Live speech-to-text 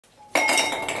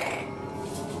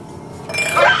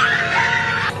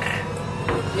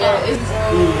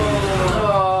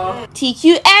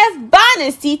TQF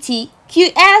Bonnets,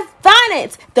 TQF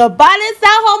Bonnets, the bonnets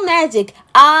that hold magic.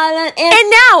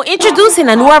 And now, introducing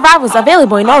a new arrivals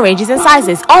available in all ranges and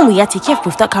sizes, only at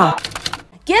TQFbooth.com.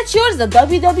 Get yours at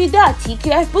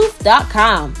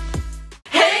www.tqfbooth.com.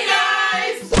 Hey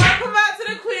guys, welcome back to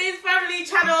the Queen's Family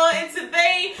channel, and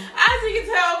today, as you can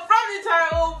tell from the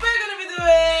title, we're gonna be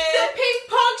doing the ping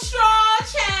pong straw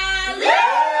challenge.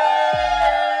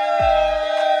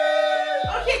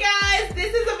 Okay guys,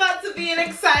 this is about to be an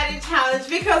exciting challenge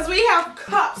because we have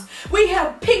cups, we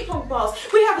have ping pong balls,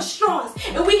 we have straws,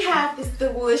 and we have this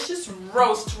delicious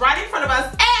roast right in front of us.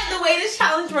 And the way this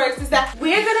challenge works is that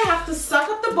we're gonna have to suck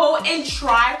up the bowl and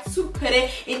try to put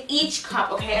it in each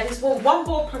cup, okay? And it's one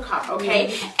bowl per cup,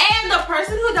 okay? And the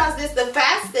person who does this the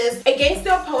fastest against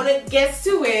the opponent gets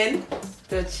to win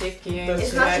the chicken.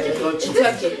 It's not chicken. It's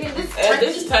turkey.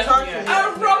 This is turkey.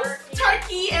 A roast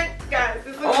turkey, and guys,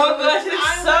 this is oh my gosh,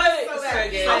 it's so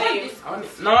exciting.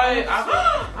 No,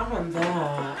 I want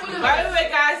that. By the way,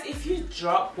 guys, if you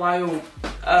drop while you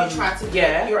try to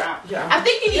you're out. I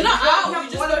think you need to drop. You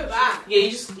just go back. Yeah,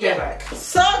 you just get back.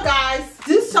 So guys,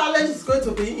 this challenge is going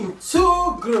to be in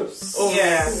 2 groups. Oh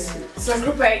yes. So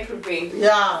group A, group B.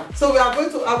 Yeah. So we are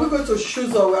going to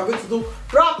choose, or we are going to do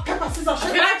rock, paper, scissors, shoot.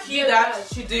 I feel like you that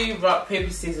should do rock,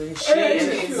 paper, scissors, shoot, and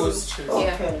then it goes choose.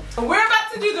 Okay. Yeah. We're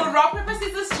about to do the rock, paper,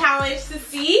 scissors challenge to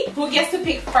see who gets to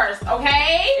pick first.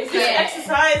 Okay? Is this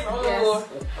exercise? Oh. Yes.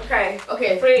 Okay.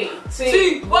 Okay. 3,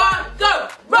 2, 1, go!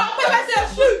 Rock, paper,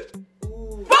 scissors, shoot!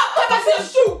 Rock, paper,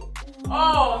 scissors, shoot!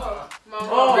 Oh.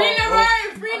 Three in a row.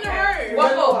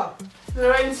 One more.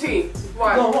 3, 2,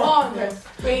 1. No, okay.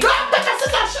 Rock, paper,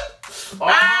 scissors, shoot!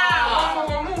 Oh.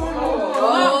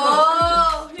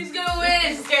 He's gonna win.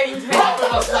 It's getting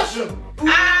tense.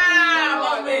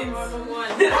 One wins.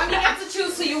 One. You have to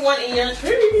choose who you want in your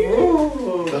tree.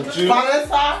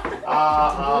 Vanessa.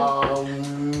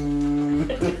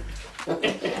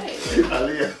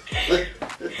 Aliyah.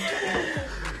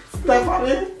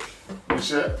 Stephanie.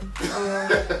 Michelle.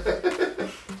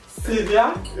 Sylvia.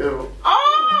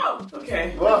 Oh!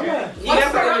 Okay. Wow. You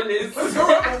guys are doing this.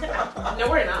 No,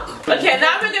 we're not. Okay,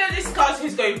 now we're gonna discuss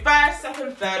who's going first,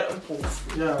 second, third, and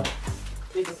fourth. Yeah.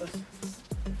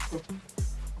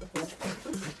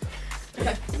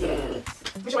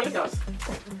 Which one you goes?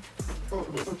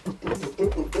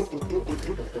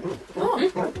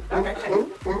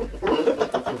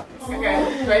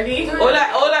 Okay, ready? All I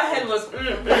had was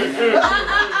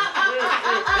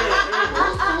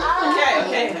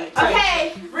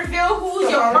Okay, reveal who's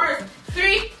your first.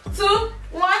 3, 2,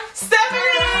 1. Stephanie!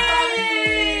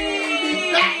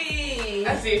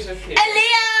 That's the issue here.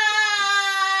 Aaliyah!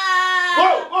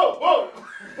 Whoa!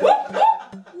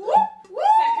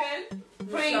 Second.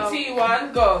 3, 2,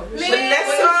 1, go.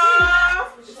 Vanessa!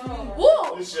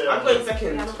 I'm going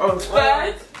second. Oh,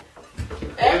 third.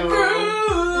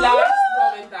 Last,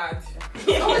 mom and dad.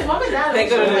 Mom and dad.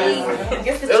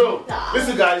 Hello.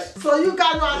 Listen, guys. So you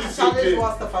guys know how to challenge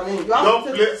what, Stephanie? You have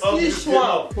to take each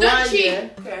one. Don't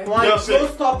cheat. One.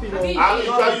 Don't stop, you know. You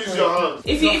can use your hands.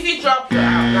 If you drop, you're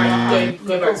out. Like,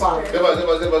 go back. Give back.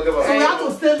 So we have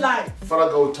to stay live. Father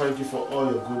God, thank you for all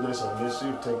your goodness and mercy.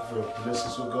 Thank you for your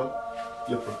blessings, oh God.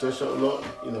 Your protection, Lord,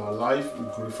 in our life. We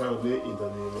glorify your name in the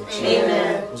name of Jesus.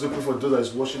 Amen. We also pray for those that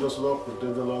is watching us, Lord.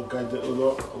 Protect the Lord, guide them,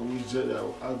 Lord. And we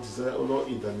desire, Lord,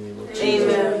 in the name of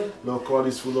Jesus. Amen. Lord, call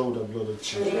this full with the blood of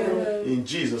Jesus. Amen. In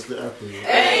Jesus' name I pray.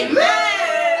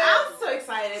 Amen. I'm so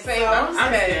excited. I'm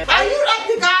scared. Are you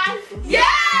ready, guys? Yeah!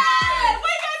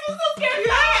 Wait, guys, I'm so scared.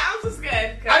 Yeah, I'm so scared.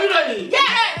 Are you ready?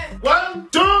 Yeah! 1,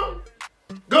 2,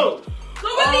 go! Go,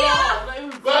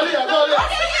 Aaliyah! Go, Aaliyah, go, Aaliyah!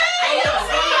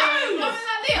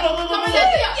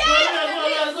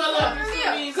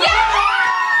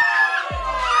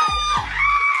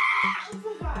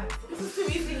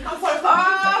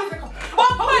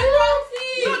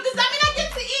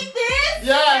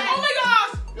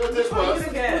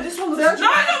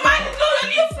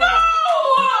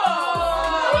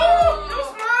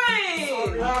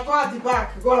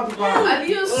 Go at the back.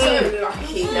 Aaliyah's so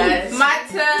lucky, guys. My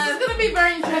turn. It's gonna be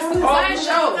very interesting.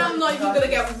 I'm not even gonna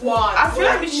get one. I feel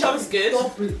like Michelle's good.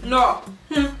 No.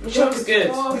 Michelle's good.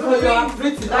 Because you are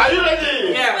pretty. Are you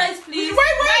ready? Yeah. Guys, please. Wait.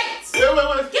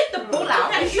 Yeah, wait. Get the ball out.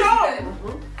 Okay, sure.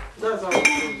 That's all.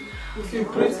 If you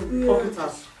pretty, pocket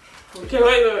us. Okay,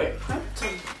 wait.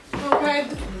 Okay.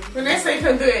 Vanessa, you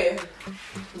can do it.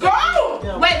 Go!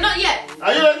 Yeah. Wait, not yet.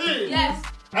 Are you ready? Yes.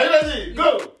 Are you ready?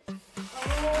 Go!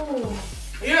 Oh.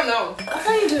 You don't know. How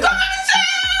can you do it? Come on,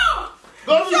 Michelle!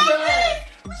 Go, Michelle!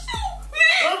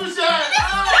 Go, Michelle!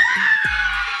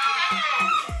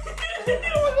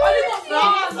 Only got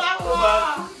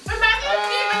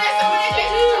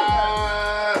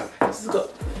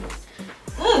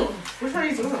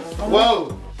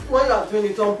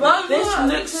doing it on. This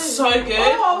looks so good.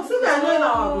 Oh, see that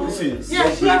now. Listen,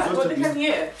 Yeah, but they can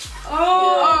hear.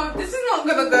 Oh, this is not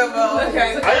gonna go well.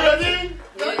 Okay. Are you ready?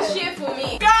 Don't cheer for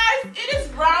me. Guys, it is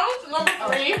round number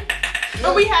 3.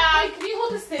 And we have... Can you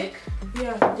hold the stick?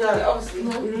 Yeah, obviously.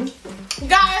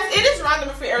 Guys, it is round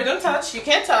number 3. Ariel, don't touch. You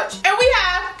can't touch. And we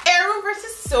have Ariel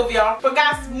versus Sylvia. But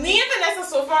guys, me and Vanessa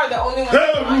so far are the only ones. I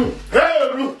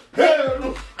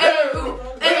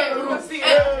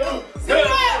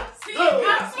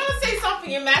just want to say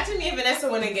something. Imagine me and Vanessa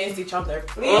went against each other.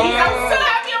 I'm so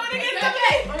happy I went against them.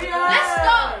 Let's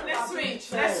stop. Let's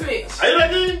switch. Let's switch. Are you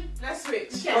ready? Let's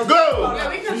switch. Go! Yeah,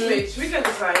 we can switch. We can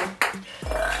decide.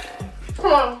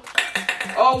 Come on.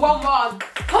 Oh, one more.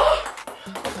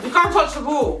 You can't touch the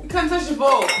ball. You can't touch the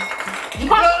ball. You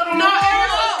can't. No,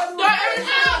 Ariel. No, Ariel.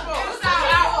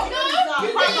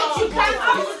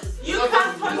 You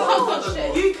can't touch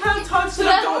it. You can't touch it.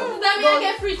 Then we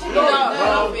get free to go.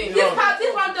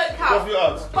 This one don't count.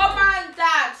 Mom and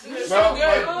Dad. Mom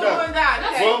and Dad.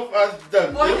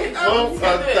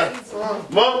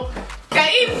 Mom.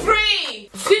 Okay, in 3,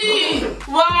 2,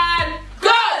 1,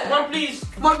 go! Mom, please,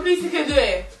 you can do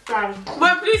it.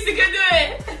 Mom, please, you can do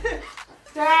it.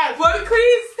 Dad. Mom,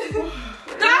 please.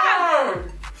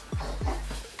 Dad.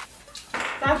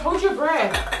 Dad, hold your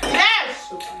breath.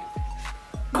 Yes. 1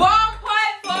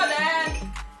 point for Dad.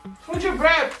 Hold your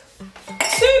breath.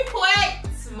 2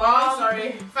 points. Mom.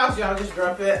 Sorry. If I was you, I'll just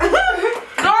drop it. No,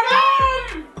 Mom.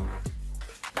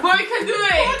 Mom, you can do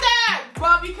it. Hold that.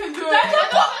 Mom, you can do it.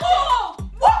 That's one more.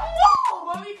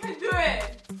 Mom, you can do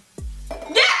it.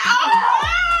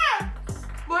 Yeah.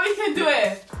 Mom, you can do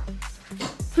it.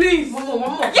 Please. One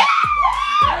more. Yeah.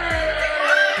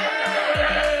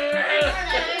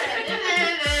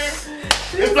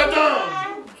 It's better.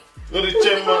 No, the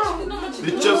chairman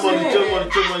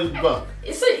is back.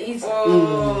 It's so easy.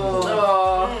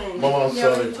 Mama, I'm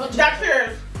sorry. That's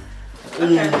yours. Okay.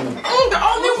 The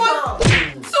only one.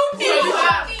 So cute.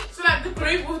 So like the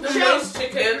grape with the roast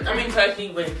chicken. I mean turkey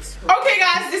wings. Okay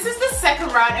guys, this is the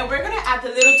second round and we're gonna add a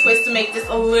little twist to make this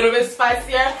a little bit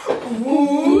spicier.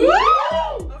 Ooh.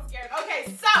 I'm scared.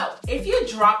 Okay, so if you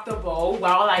drop the bowl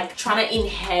while like trying to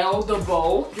inhale the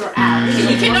bowl, you're out.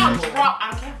 You cannot drop.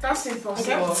 Okay, that's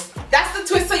impossible. Okay. That's the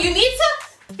twist. So you need to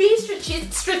be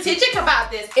strategic about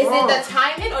this. Is it the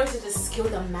timing or is it the skill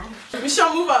that matters?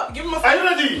 Michelle, move up. Give him a. Are you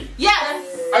ready? Yes.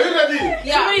 Are you ready?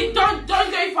 Yeah. So wait, don't go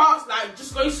fast. Like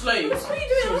just go slow. What are you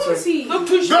doing? I want to see. Don't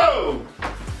push. Go.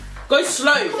 Go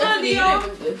slow. Come on, Leah.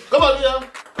 Go.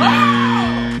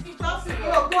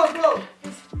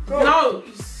 No,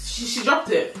 she dropped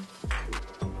it.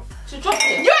 She dropped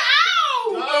it. You're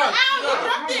out. You're out. You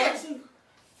dropped it.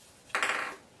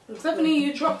 Stephanie,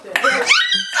 you dropped it. I want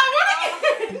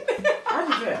again. How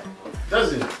did you do it?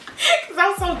 Does it? Because that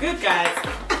was so good, guys.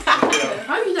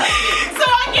 How you that? So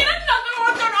I get another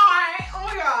one on eye. Oh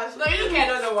my gosh. No, you don't get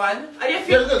another one. Are you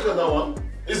Yeah, let's get that one.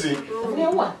 Is it? Yeah,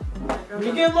 what?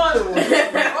 You get one. Guys,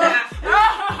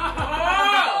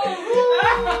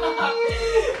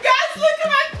 look at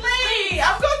my plate.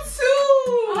 I've got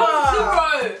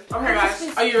 2. Okay,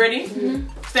 guys. Are you ready?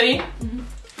 Steady?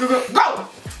 Go!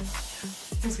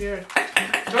 I'm scared.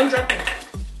 Don't drop it.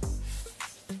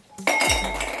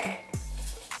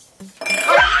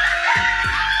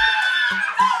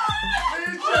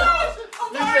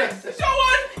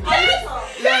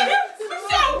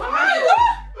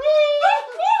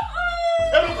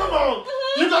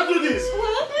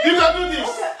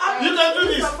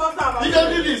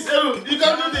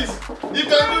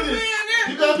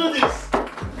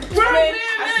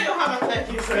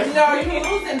 No, you're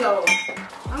losing though.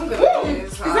 I'm gonna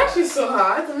lose. It's actually so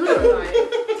hard. I'm not lying.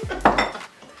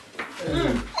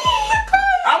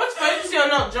 I was focusing on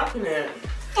not dropping it.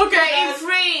 Okay, in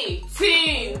 3,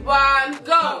 2, 1,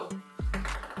 go.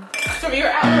 So you're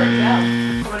out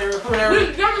already. Come on, come on,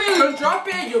 you're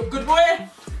dropping. You're a good boy.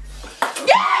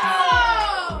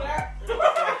 Yeah!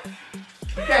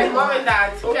 Okay, Mom and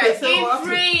Dad. Okay, so in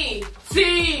 3,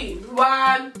 2,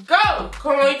 1, go.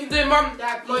 Come on, you can do it, Mom.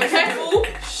 Dad, be careful.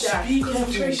 Be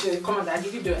concentration. Come on, Dad,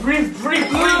 you can do it. Breathe. I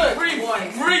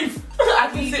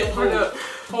can see it.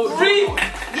 Hold. Breathe.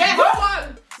 Yes.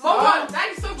 Move on.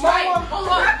 Dad's so trying. Hold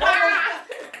on.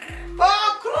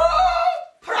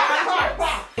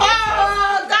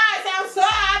 Guys, I'm so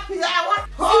happy. Guys,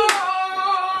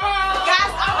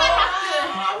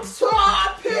 I'm so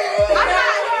happy.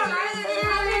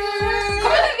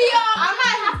 I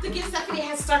might have to give Stephanie a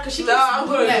head start because she keeps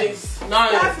moving.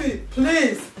 Stephanie,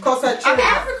 please, concentrate. I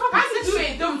have to do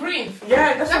it. Don't breathe.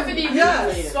 Yeah, that's Stephanie,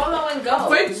 yes. swallow and go.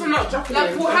 Focus on not dropping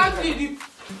it. How do you do?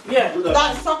 Yeah, Do that.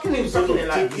 that's sucking him. Instead of Sucking it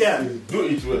like, taking yeah. it, do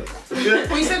it well.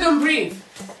 Okay? We said don't breathe.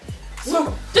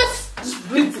 So, Just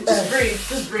breathe. Just breathe.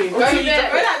 Just breathe. Go Okay, there.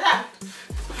 Go like that.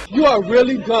 You are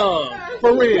really dumb.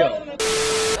 For real.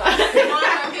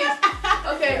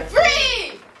 Okay.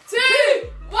 3, 2,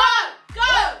 1,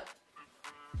 go!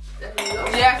 Stephanie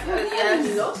lost.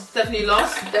 Yes, Stephanie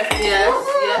lost. Stephanie,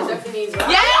 yes, Stephanie lost.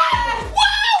 Yeah!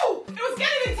 Whoa! It was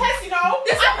getting intense, you know?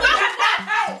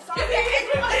 I'm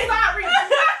sorry.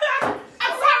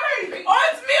 I'm sorry. Oh,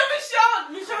 it's me and Michelle.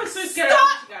 Michelle is so scared.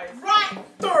 Stop right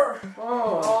there.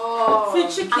 Oh. Free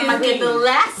chicken. I'm gonna get the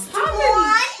last one.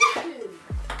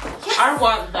 I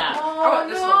want that. Oh, I want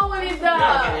this one. I wanted that. I'm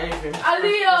not getting anything.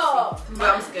 Aliyah. But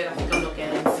I'm scared. I think I'm not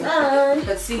getting anything.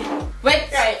 Let's see. Wait.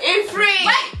 Okay, in 3.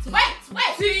 Wait.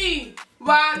 2,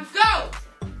 1, go.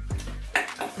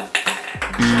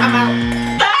 I'm out.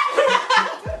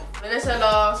 Vanessa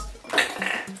lost.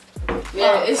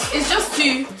 Yeah, it's just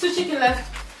 2 chicken left.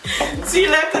 2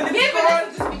 left in the Yeah, but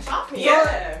phone. just be chopping.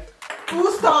 Yeah.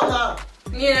 Who's start now?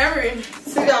 Yeah, every.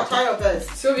 Sylvia, try your best.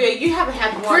 Sylvia, you haven't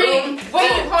had one. 3.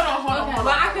 Wait, hold on.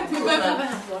 But I can do both.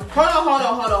 Hold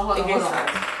on.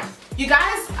 You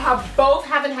guys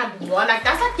haven't had one. Like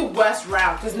that's like the worst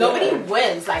round because nobody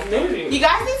wins. Like you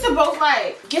guys need to both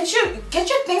like get your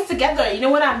things together. You know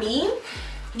what I mean?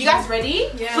 You guys ready?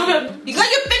 Yeah. Sylvia, you got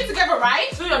your thing together, right?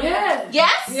 Sylvia, Yeah.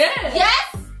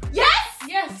 Yes.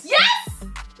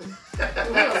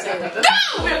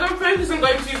 Go! We're gonna play this and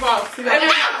going too fast.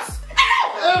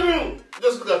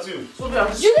 Just look at you.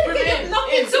 You didn't get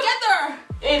nothing together.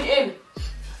 In.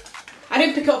 I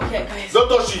didn't pick up yet, guys. Don't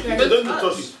touch it. Don't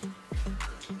touch it.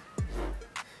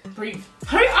 Breathe.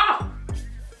 Hurry up.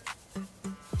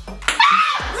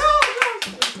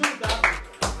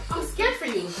 I'm scared for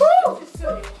you. Woo. It's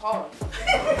so hard.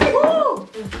 Woo.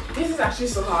 This is actually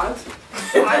so hard.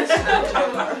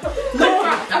 No,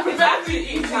 I prefer to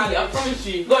eat Charlie. I promise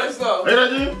you. Let's go.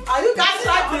 Ready? Are you guys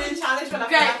trying to challenge when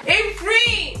Okay, in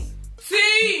 3,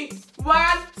 2,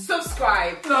 1,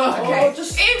 subscribe. Okay. Oh,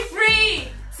 just in 3,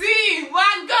 2,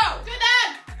 1, go. Do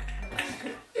that.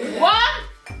 1,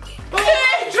 2,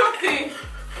 drop it.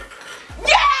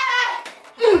 Yeah!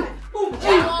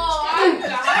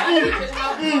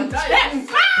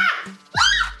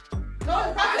 no,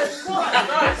 that's a score.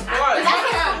 That's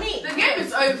for me. The game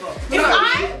is over. If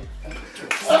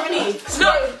Stephanie, no,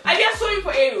 I just saw you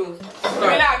for Aaron.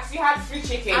 Relax, you had free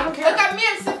chicken. I don't care. Look at me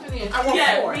and Stephanie. I want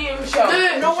 4. Me and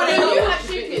Michelle. No one and no you one. had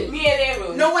chicken. Me and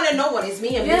Aaron. No one and no one. It's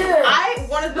me and me. I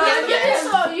wanted to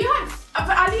So you had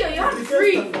Aliyah, you had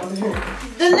 3.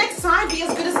 The next time, be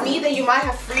as good as me, then you might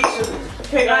have free too.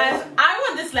 Okay, guys, I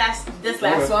want this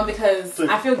last one because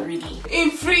I feel greedy.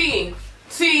 In 3,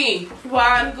 2,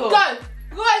 1, go.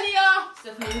 Go, Aliyah.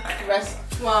 Stephanie, rest.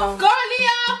 Wow. Go,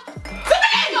 Aliyah.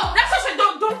 Stephanie, no. That's what I said.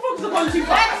 Don't focus on too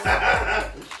fast.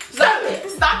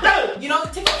 Stop it. You know,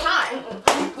 take your time.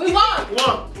 We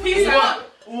won. Peace out.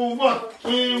 We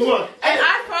won. And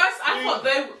I thought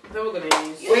they were gonna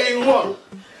use. We won.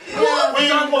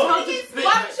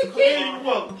 One chicken.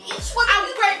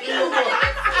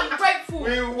 I'm grateful.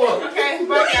 We won. Okay,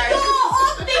 bye guys.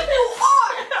 All think you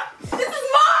are. This is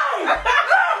mine.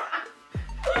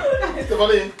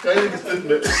 Stephanie, can you make a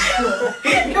statement?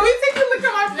 Can we take a look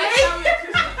at my face?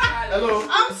 Hello.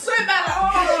 I'm so bad at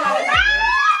all.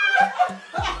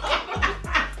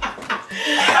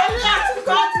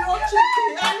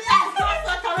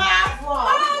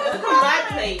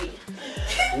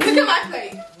 Look at my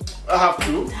plate. I have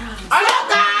 2. Hello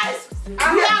guys,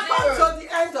 we have come to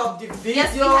the end of the video.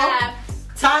 Yes, we have.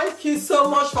 Thank you so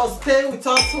much for staying with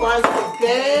us once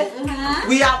again.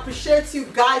 We appreciate you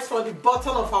guys from the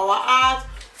bottom of our heart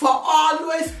for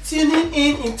always tuning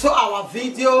in into our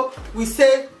video. We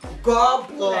say God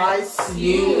bless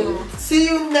you. See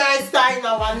you next time in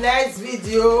our next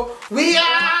video. We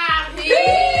are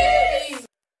here.